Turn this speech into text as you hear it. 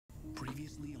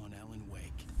closely on Alan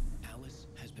Wake. Alice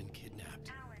has been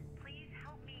kidnapped. Alan, please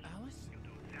help me. Alice? You'll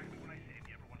do exactly what I say if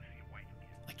you ever want to see your wife again.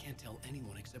 I can't tell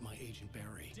anyone except my agent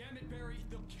Barry. Damn it, Barry,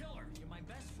 they'll kill her. You're my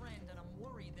best friend, and I'm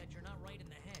worried that you're not right in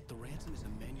the head. The ransom is a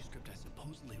manuscript I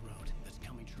supposedly wrote that's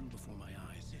coming true before my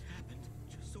eyes. It happened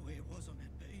just the way it was on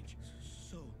that page.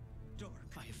 So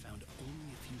dark. I have found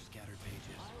only a few scattered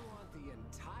pages. I want the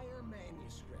entire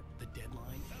manuscript. The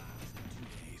deadline is in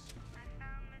 2 days. I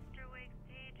found Mr. Wake's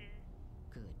pages.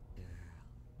 Good girl.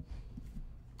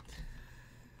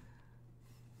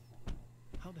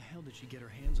 How the hell did she get her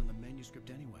hands on the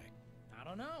manuscript anyway? I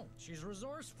don't know. She's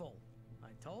resourceful. I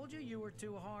told you were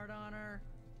too hard on her.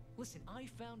 Listen, I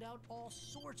found out all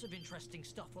sorts of interesting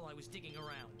stuff while I was digging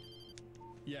around.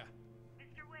 Yeah.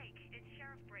 Mr. Wake, it's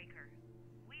Sheriff Breaker.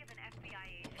 We have an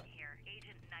FBI agent here,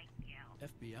 Agent Nightingale.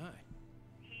 FBI?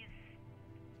 He's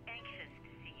anxious to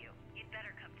see you. You'd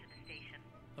better come to the station.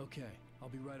 Okay, I'll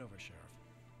be right over, Sheriff.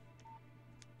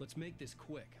 Let's make this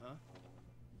quick, huh?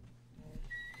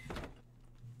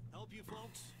 Help you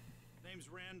folks? Name's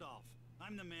Randolph.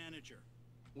 I'm the manager.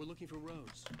 We're looking for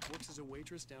Rose. Works as a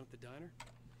waitress down at the diner.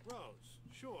 Rose,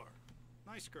 sure.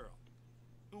 Nice girl.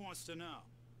 Who wants to know?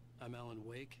 I'm Alan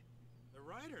Wake. The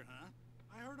writer, huh?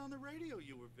 I heard on the radio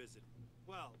you were visiting.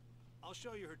 Well, I'll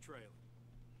show you her trailer.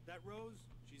 That Rose,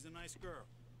 she's a nice girl.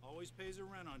 Always pays her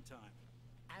rent on time.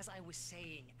 As I was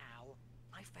saying, Al,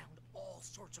 I found all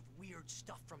sorts of weird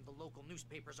stuff from the local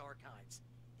newspaper's archives.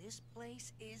 This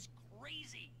place is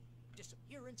crazy.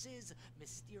 Disappearances,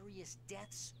 mysterious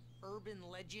deaths, urban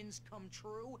legends come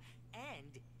true,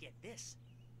 and get this,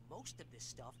 most of this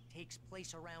stuff takes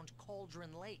place around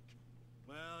Cauldron Lake.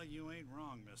 Well, you ain't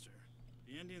wrong, mister.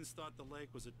 The Indians thought the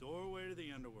lake was a doorway to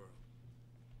the underworld.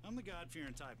 I'm the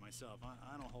God-fearing type myself.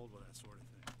 I don't hold with that sort of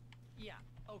thing. Yeah,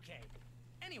 okay.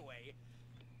 Anyway,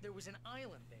 there was an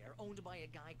island there owned by a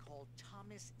guy called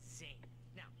Thomas Zane.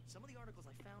 Now, some of the articles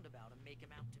I found about him make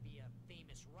him out to be a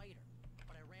famous writer,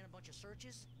 but I ran a bunch of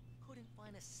searches, couldn't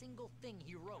find a single thing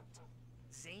he wrote.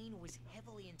 Zane was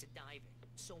heavily into diving,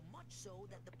 so much so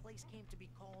that the place came to be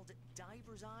called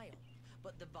Diver's Isle.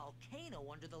 But the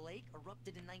volcano under the lake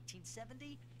erupted in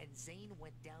 1970, and Zane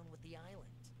went down with the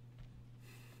island.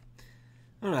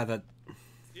 I don't know that.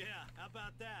 Yeah, how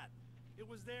about that? It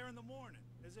was there in the morning,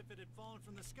 as if it had fallen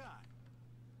from the sky.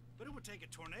 But it would take a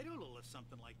tornado to lift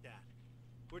something like that.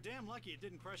 We're damn lucky it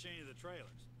didn't crush any of the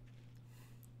trailers.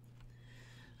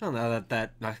 I don't know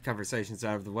that conversation's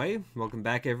out of the way. Welcome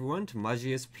back, everyone, to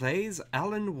Magius Plays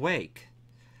Alan Wake.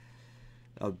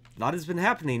 A lot has been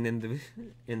happening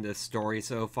in this story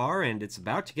so far, and it's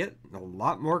about to get a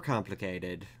lot more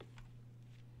complicated.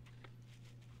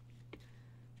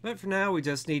 But for now, we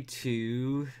just need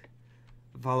to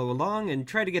follow along and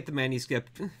try to get the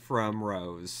manuscript from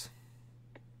Rose.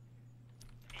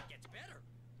 It gets better.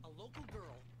 A local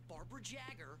girl, Barbara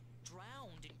Jagger,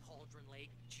 drowned in Cauldron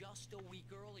Lake just a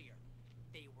week earlier.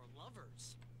 They were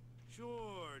lovers.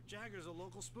 Sure, Jagger's a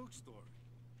local spook story.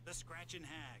 The Scratching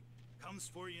Hag comes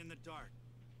for you in the dark.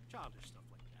 Childish stuff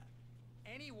like that.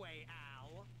 Anyway,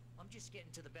 Al, I'm just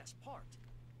getting to the best part.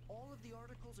 All of the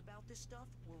articles about this stuff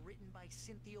were written by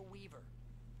Cynthia Weaver.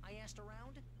 I asked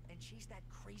around, and she's that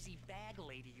crazy bag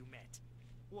lady you met.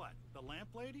 What, the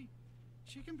lamp lady?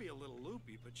 She can be a little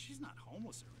loopy, but she's not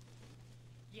homeless or anything.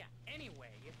 Yeah,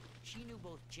 anyway, she knew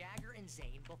both Jagger and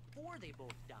Zane before they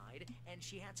both died, and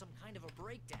she had some kind of a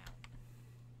breakdown.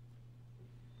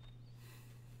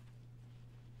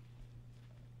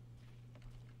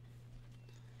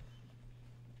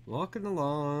 Walking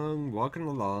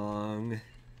along.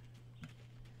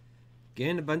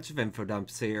 Getting a bunch of info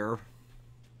dumps here.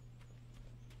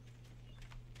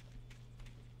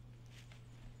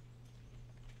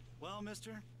 Well,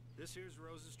 mister, this here's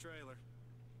Rose's trailer.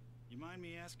 You mind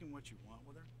me asking what you want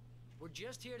with her? We're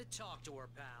just here to talk to her,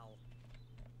 pal.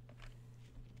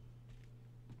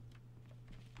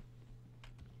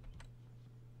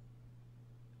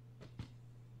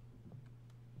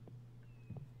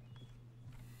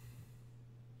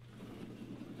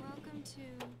 Welcome to...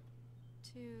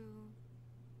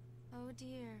 Oh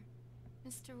dear,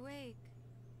 Mr. Wake.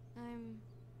 I'm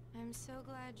so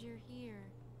glad you're here.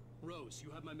 Rose,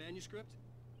 you have my manuscript?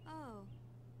 Oh.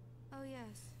 Oh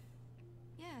yes.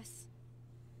 Yes.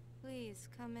 Please,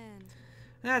 come in.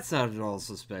 That's not at all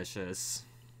suspicious.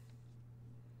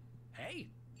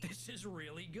 Hey, this is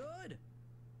really good.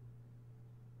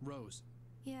 Rose,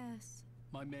 Yes,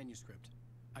 my manuscript.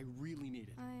 I really need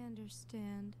it. I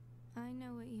understand. I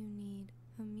know what you need.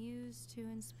 A muse to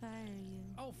inspire you.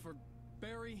 Oh, for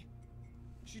Barry.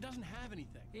 She doesn't have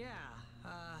anything. Yeah,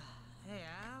 hey,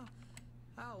 Al.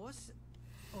 Oh, what's...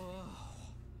 Oh.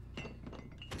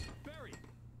 Barry,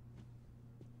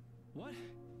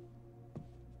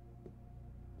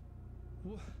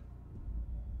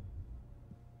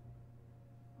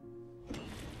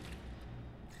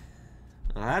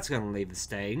 Well, that's gonna leave a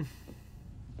stain.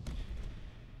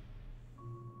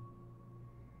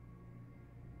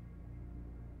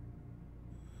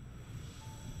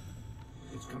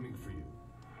 It's coming for you,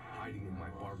 hiding in my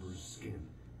barber's skin.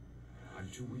 I'm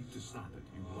too weak to stop it.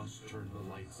 You must turn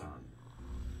the lights on.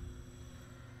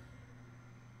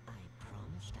 I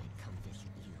promised I'd come visit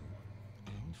you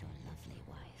and your lovely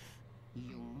wife.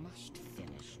 You must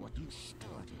finish what you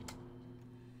started.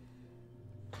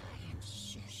 I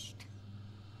insist.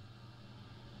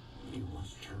 You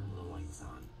must turn the lights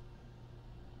on.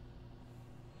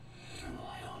 Turn the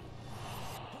light on.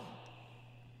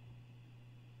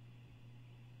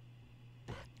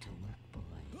 Back to work, boy.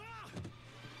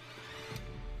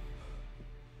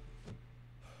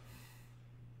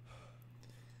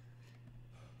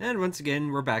 And once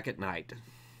again, we're back at night.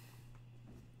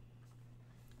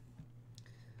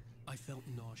 I felt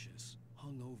nauseous,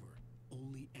 hungover.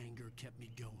 Only anger kept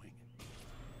me going.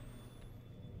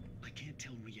 I can't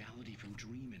tell reality from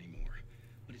dream anymore,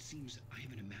 but it seems I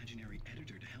have an imaginary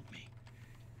editor to help me.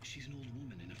 She's an old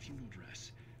woman in a funeral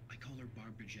dress. I call her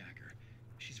Barbara Jacker.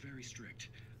 She's very strict.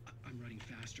 I'm writing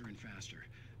faster and faster.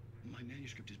 My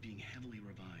manuscript is being heavily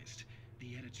revised.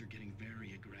 The edits are getting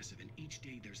very aggressive, and each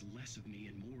day there's less of me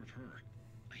and more of her.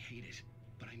 I hate it,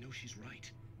 but I know she's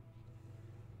right.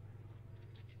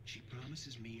 She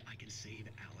promises me I can save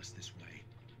Alice this way.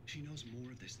 She knows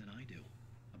more of this than I do.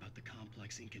 About the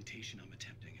complex incantation I'm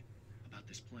attempting. About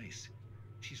this place.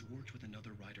 She's worked with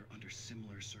another writer under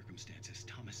similar circumstances,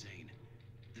 Thomas Zane.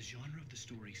 The genre of the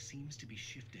story seems to be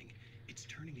shifting. It's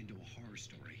turning into a horror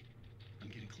story. I'm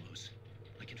getting close.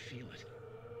 I can feel it.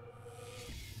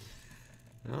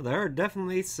 Well, there are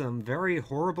definitely some very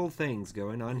horrible things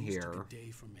going on It was here. a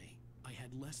day for me. I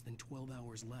had less than 12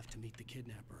 hours left to meet the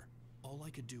kidnapper. All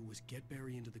I could do was get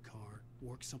Barry into the car,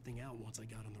 work something out once I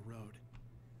got on the road.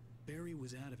 Barry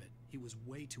was out of it. He was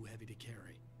way too heavy to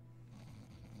carry.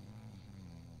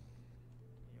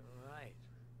 You're right.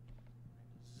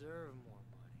 I deserve more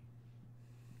money.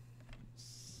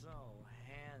 So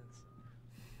handsome.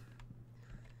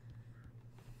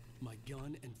 My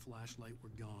gun and flashlight were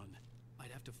gone.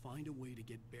 I'd have to find a way to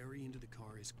get Barry into the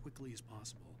car as quickly as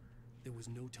possible. There was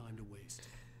no time to waste.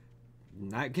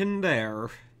 Not getting there.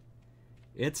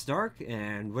 It's dark,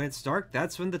 and when it's dark,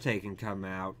 that's when the Taken come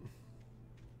out.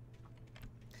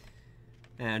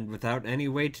 And without any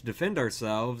way to defend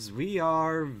ourselves, we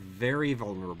are very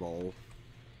vulnerable.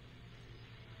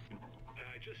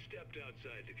 I just stepped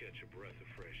outside to catch a breath of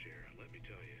fresh air. Let me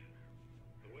tell you,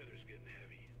 the weather's getting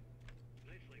heavy.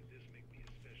 Nights like this make me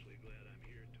especially glad I'm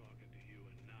here talking to you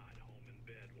and not home in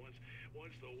bed.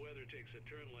 Once the weather takes a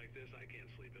turn like this, I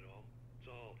can't sleep at all. It's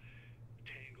all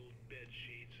tangled bed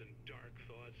sheets and dark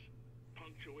thoughts,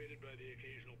 punctuated by the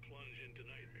occasional plunge into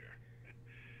nightmare.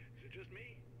 Is it just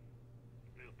me?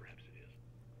 Well, perhaps it is.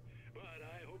 But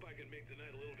I hope I can make the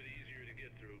night a little bit easier to get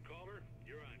through. Caller,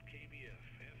 you're on KBF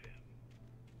FM.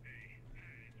 Hey,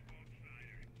 it's Walt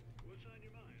Snyder. What's on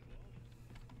your mind,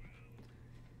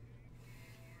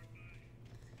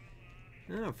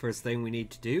 Walt? Well, first thing we need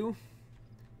to do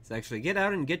is actually get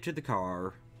out and get to the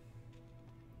car.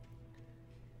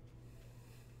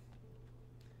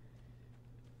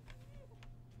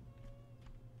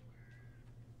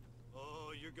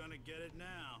 Oh, you're gonna get it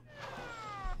now.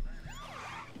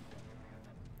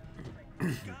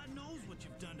 God knows what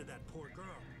you've done to that poor girl.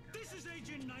 This is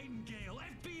Agent Nightingale,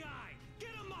 FBI! Get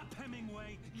him up,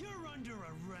 Hemingway! You're under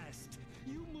arrest!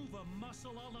 You move a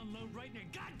muscle, I'll unload right in your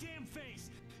goddamn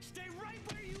face! Stay right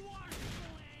where you are,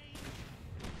 Slade!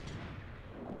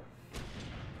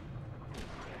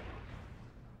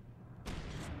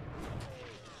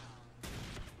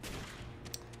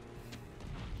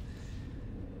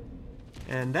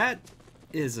 And that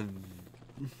is a...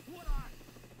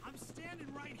 I'm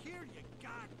standing right here, you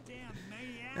goddamn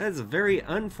maniac! That is a very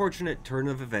unfortunate turn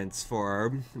of events for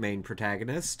our main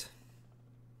protagonist.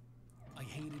 I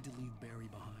hated to leave Barry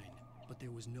behind, but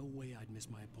there was no way I'd miss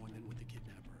my appointment with the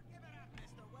kidnapper.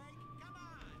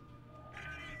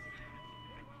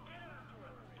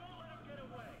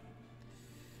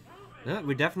 No,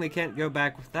 we definitely can't go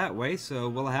back that way, so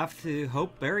we'll have to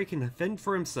hope Barry can fend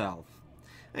for himself.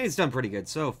 And he's done pretty good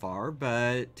so far,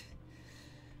 but...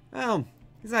 well,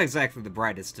 he's not exactly the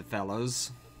brightest of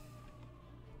fellows.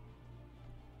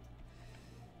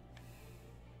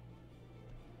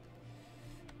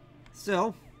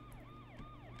 Still,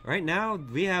 right now,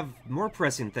 we have more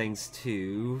pressing things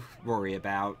to worry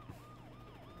about.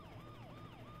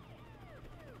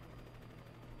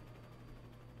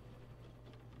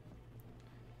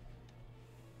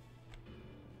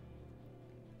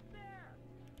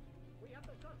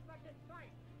 suspect in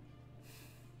sight.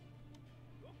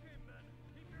 Okay, men.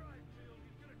 Keep your eyes peeled.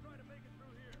 He's gonna try to make it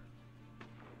through here.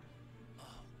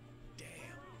 Oh,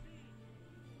 damn.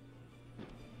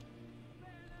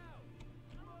 Man out.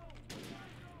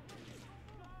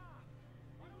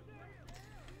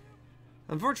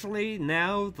 Unfortunately,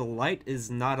 now the light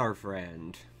is not our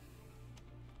friend.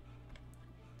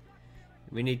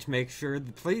 We need to make sure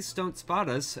the police don't spot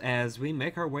us as we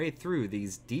make our way through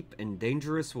these deep and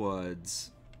dangerous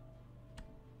woods.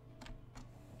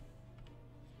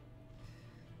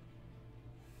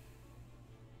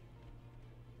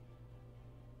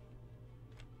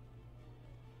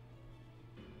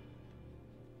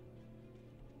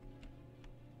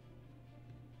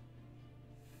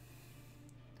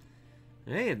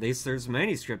 Hey, at least there's a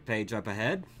manuscript page up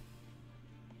ahead.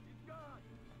 He's gone.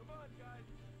 Come on, guys.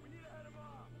 We need to head him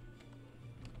off.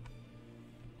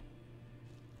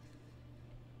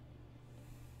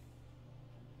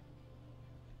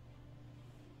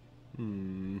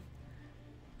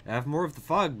 I have more of the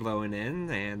fog blowing in,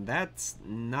 and that's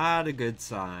not a good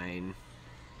sign.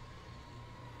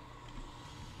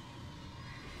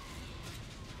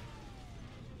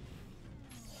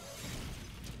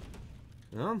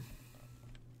 Well,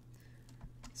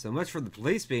 so much for the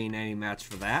police being any match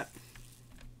for that.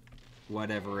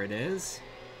 Whatever it is.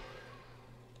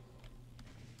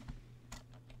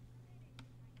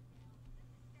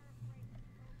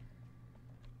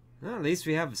 Well, at least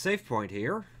we have a safe point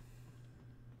here.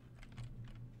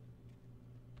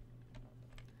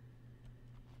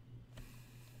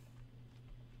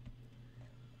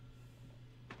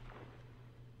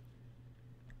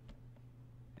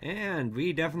 And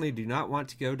we definitely do not want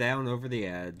to go down over the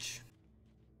edge.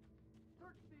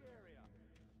 Search the area.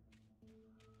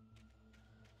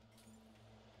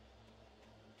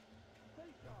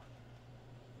 Stay sharp.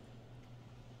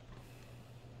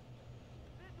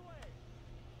 This way.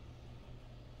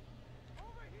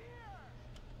 Over here.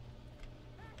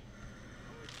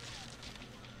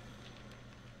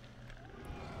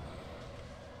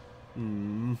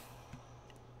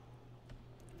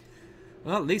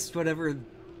 Well, at least whatever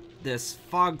this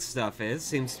fog stuff is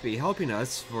seems to be helping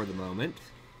us for the moment.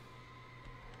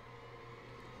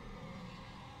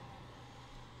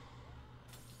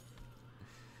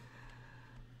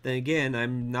 Then again,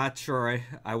 I'm not sure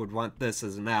I would want this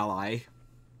as an ally.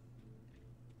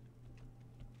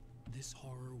 This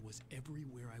horror was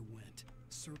everywhere I went,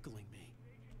 circling me.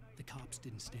 The cops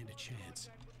didn't stand a chance.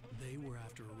 They were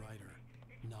after a writer,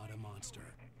 not a monster.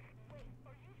 Wait,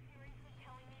 are you seriously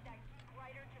telling me that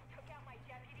Ryder just took out my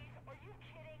deputies? Are you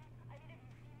kidding? I mean, have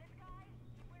you seen this guy?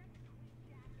 He wears a tweed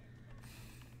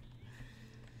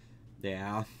jacket.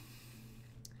 Yeah.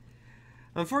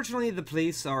 Unfortunately, the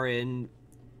police are in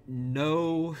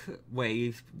no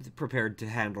way prepared to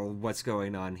handle what's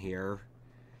going on here.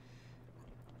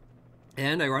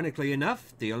 And ironically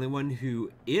enough, the only one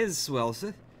who is well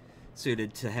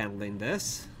suited to handling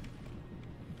this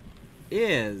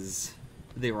is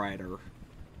the writer.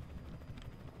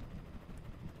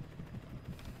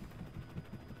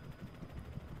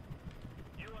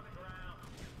 You on the ground.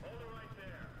 Hold it right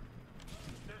there.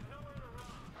 There's nowhere to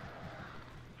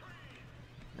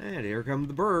run. And here come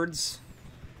the birds.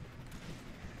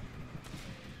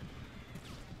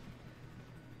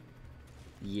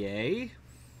 Yay.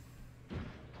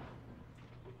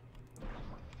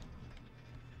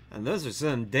 And those are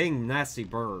some dang nasty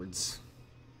birds.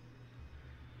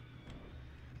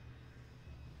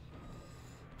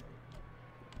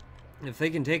 If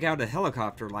they can take out a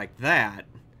helicopter like that,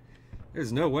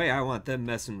 there's no way I want them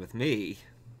messing with me.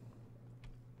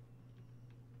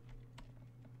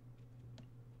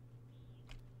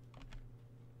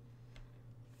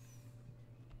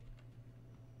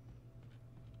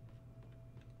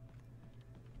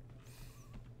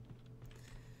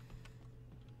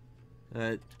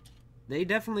 They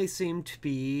definitely seem to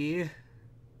be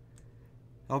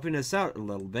helping us out a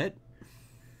little bit.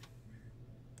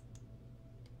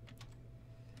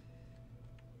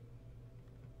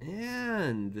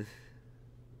 And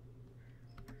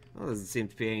well, doesn't seem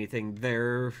to be anything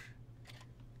there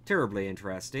terribly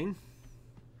interesting.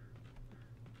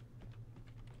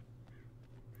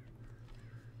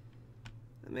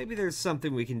 Maybe there's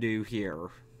something we can do here.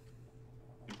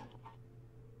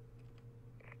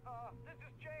 This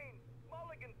is James.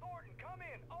 Mulligan, Thornton, come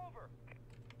in. Over.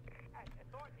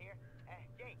 Thornton here.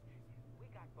 James, we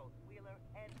got both Wheeler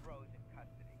and Rose in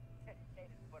custody. They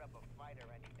didn't put up a fight or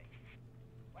anything.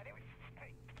 Why, they were...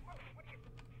 Hey, what are you...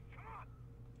 Come on.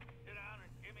 Sit down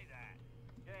and give me that.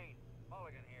 James,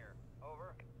 Mulligan here.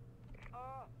 Over.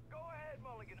 Go ahead,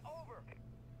 Mulligan. Over.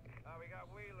 We got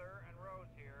Wheeler and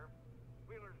Rose here.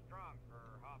 Wheeler's drunk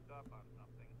or hopped up on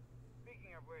something.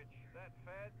 Speaking of which, that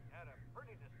Fed had a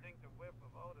pretty distinctive whiff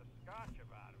of Otis Scotch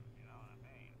about him, you know what I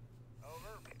mean?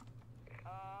 Over.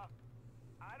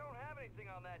 I don't have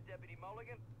anything on that, Deputy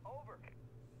Mulligan. Over.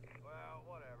 Well,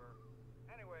 whatever.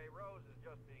 Anyway, Rose is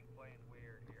just being plain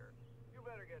weird here. You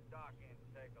better get Doc in to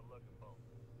take a look at both.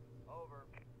 Over.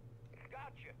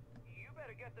 Gotcha. You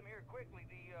better get them here quickly.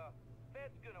 The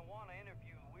Fed's gonna want to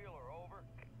interview Wheeler. Over.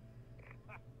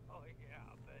 Oh yeah,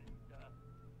 I bet it does.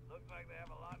 Looks like they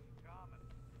have a lot in common.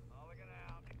 Mulligan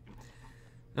out.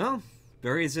 Well,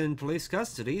 Barry's in police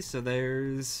custody, so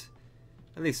there's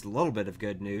at least a little bit of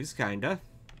good news, kinda.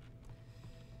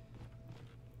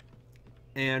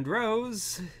 And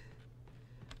Rose...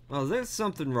 Well, there's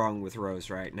something wrong with Rose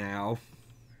right now.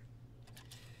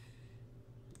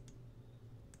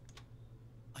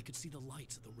 I could see the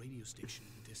lights at the radio station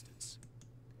in the distance.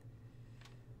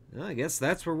 Well, I guess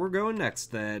that's where we're going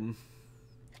next, then.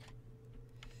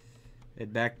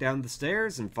 Head back down the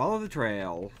stairs and follow the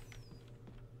trail.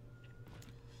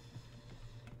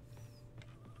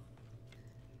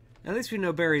 At least we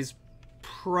know Barry's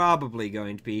probably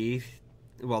going to be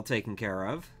well taken care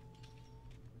of.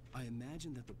 I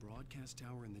imagine that the broadcast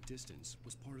tower in the distance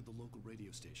was part of the local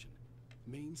radio station.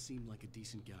 Maine seemed like a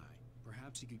decent guy.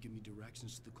 Perhaps he could give me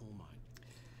directions to the coal mine.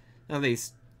 At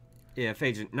least, if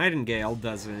Agent Nightingale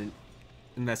doesn't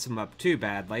mess him up too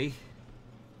badly.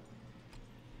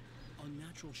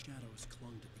 Unnatural shadows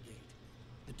clung to the gate.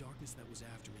 The darkness that was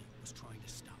after me was trying to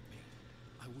stop me.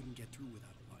 I wouldn't get through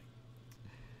without a light.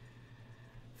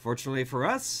 Fortunately for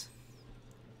us,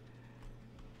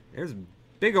 there's a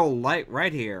big old light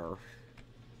right here.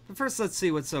 But first, let's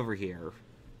see what's over here.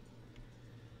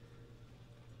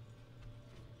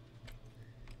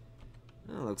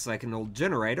 Well, looks like an old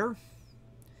generator,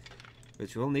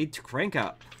 which we'll need to crank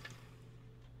up.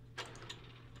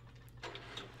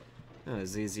 That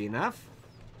was easy enough.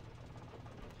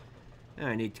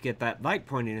 I need to get that light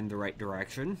pointing in the right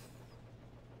direction.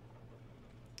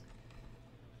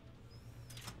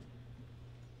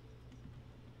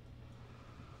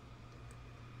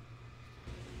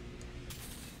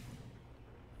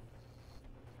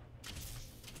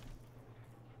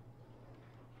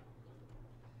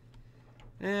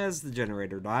 As the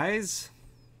generator dies.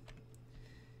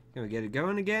 Can we get it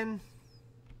going again?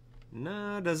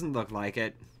 No, doesn't look like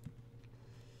it.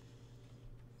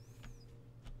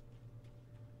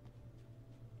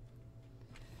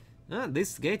 Oh, at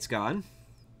least the gate's gone.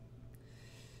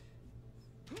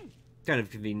 Kind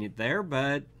of convenient there,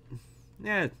 but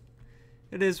yeah,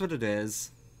 it is what it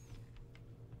is.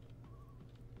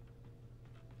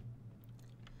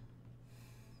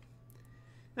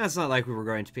 It's not like we were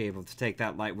going to be able to take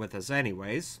that light with us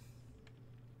anyways.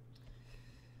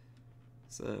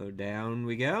 So down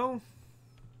we go.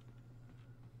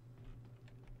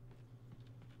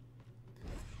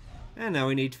 And now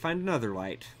we need to find another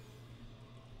light.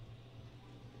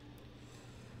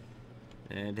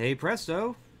 And hey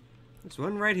presto, there's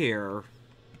one right here.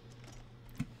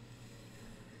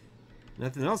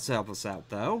 Nothing else to help us out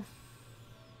though.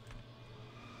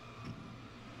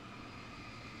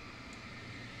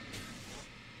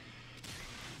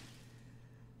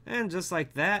 And just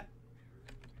like that,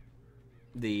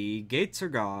 the gates are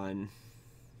gone.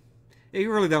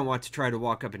 You really don't want to try to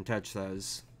walk up and touch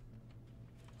those.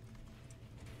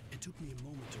 It took me a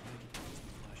moment to recognize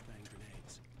the flashbang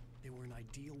grenades. They were an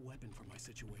ideal weapon for my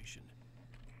situation.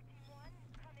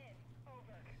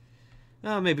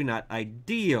 Maybe not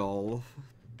ideal,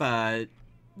 but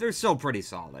they're still pretty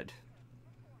solid.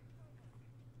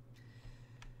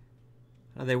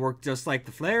 They work just like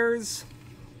the flares.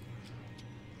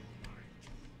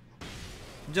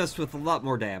 Just with a lot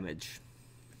more damage.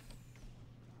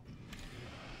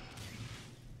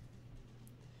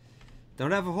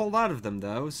 Don't have a whole lot of them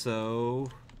though, so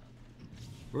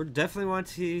we're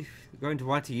definitely going to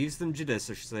want to use them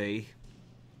judiciously.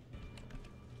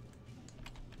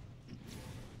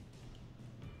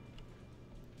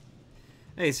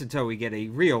 At least until we get a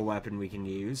real weapon we can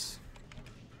use.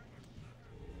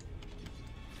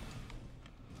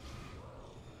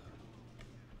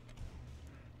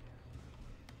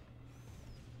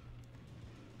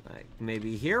 Like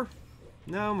maybe here?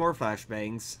 No, more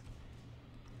flashbangs.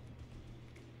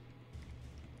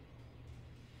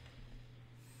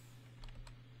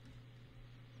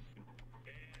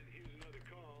 And here's another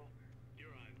call.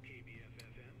 You're on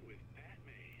KBFFM with Pat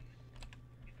Maine.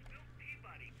 It's Milt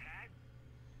Peabody, Pat.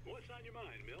 What's on your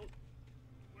mind, Milt?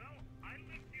 Well, I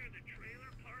live near the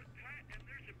trailer park, Pat, and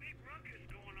there's a big ruckus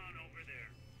going on over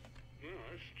there. Well,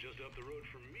 that's just up the road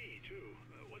from me, too.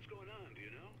 What's going on, do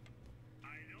you know?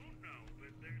 I don't know, but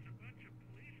there's a bunch of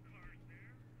police cars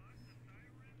there. Lots of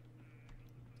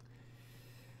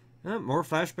sirens. More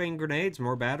flashbang grenades,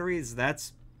 more batteries.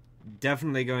 That's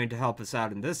definitely going to help us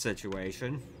out in this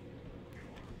situation.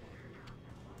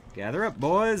 Gather up,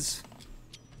 boys.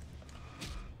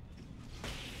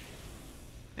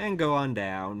 And go on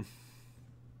down.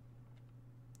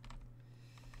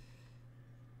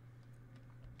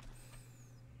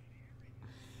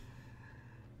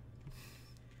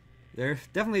 They're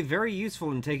definitely very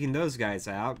useful in taking those guys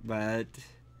out, but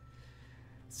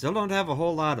still don't have a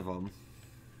whole lot of them.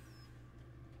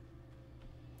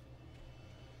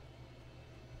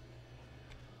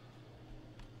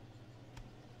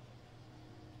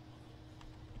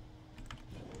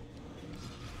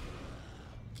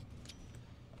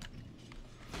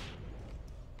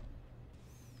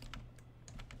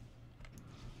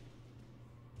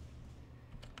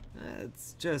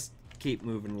 Let's just keep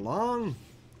moving along.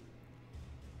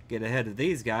 Get ahead of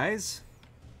these guys.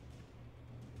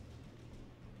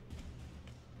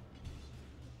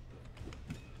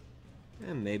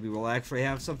 And maybe we'll actually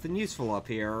have something useful up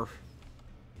here.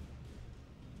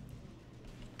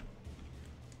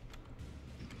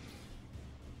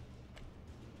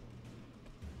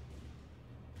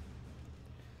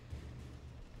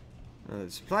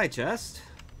 Supply chest.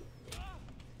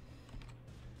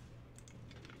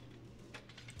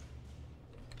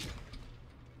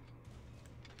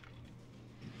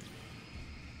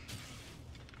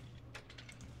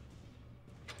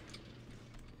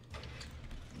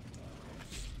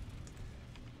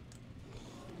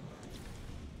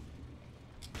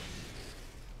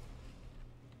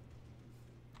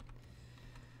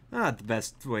 Not the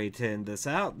best way to end this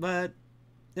out, but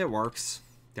it works.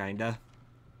 Kinda.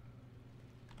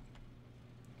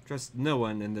 Trust no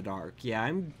one in the dark. Yeah,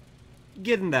 I'm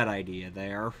getting that idea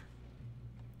there.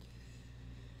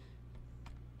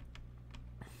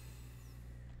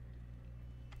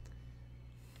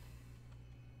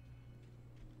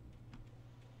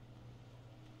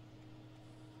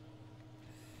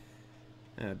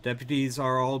 Deputies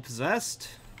are all possessed.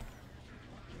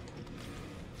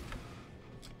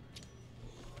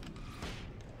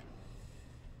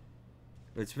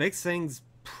 Which makes things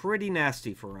pretty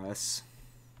nasty for us.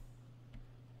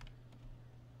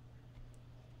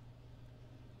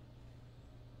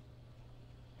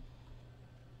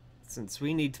 Since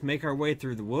we need to make our way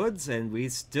through the woods and we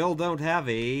still don't have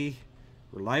a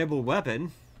reliable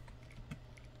weapon.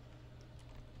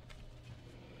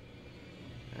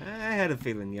 I had a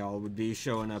feeling y'all would be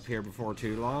showing up here before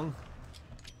too long.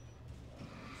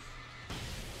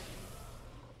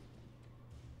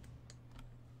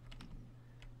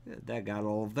 That got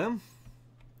all of them.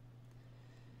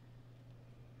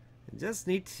 Just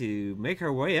need to make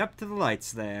our way up to the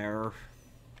lights there.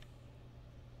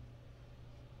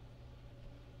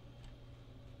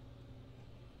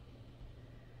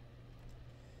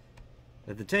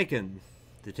 The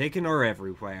Taken are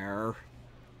everywhere.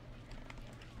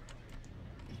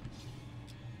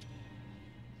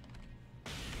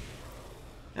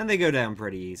 And they go down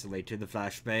pretty easily to the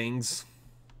flashbangs.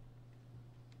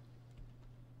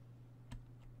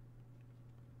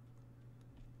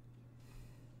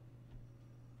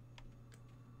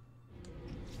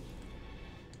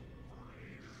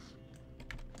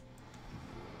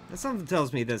 Now, something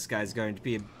tells me this guy's going to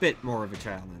be a bit more of a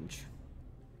challenge.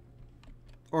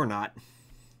 Or not.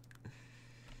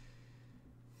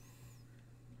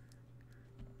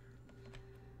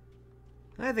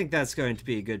 I think that's going to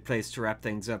be a good place to wrap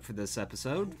things up for this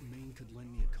episode. Maine could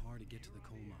lend me a car to get to the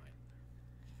coal mine.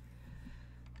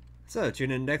 So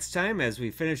tune in next time as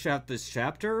we finish out this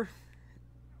chapter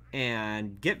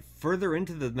and get further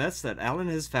into the mess that Alan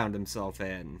has found himself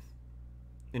in.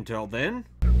 Until then,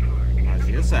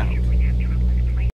 Magius out.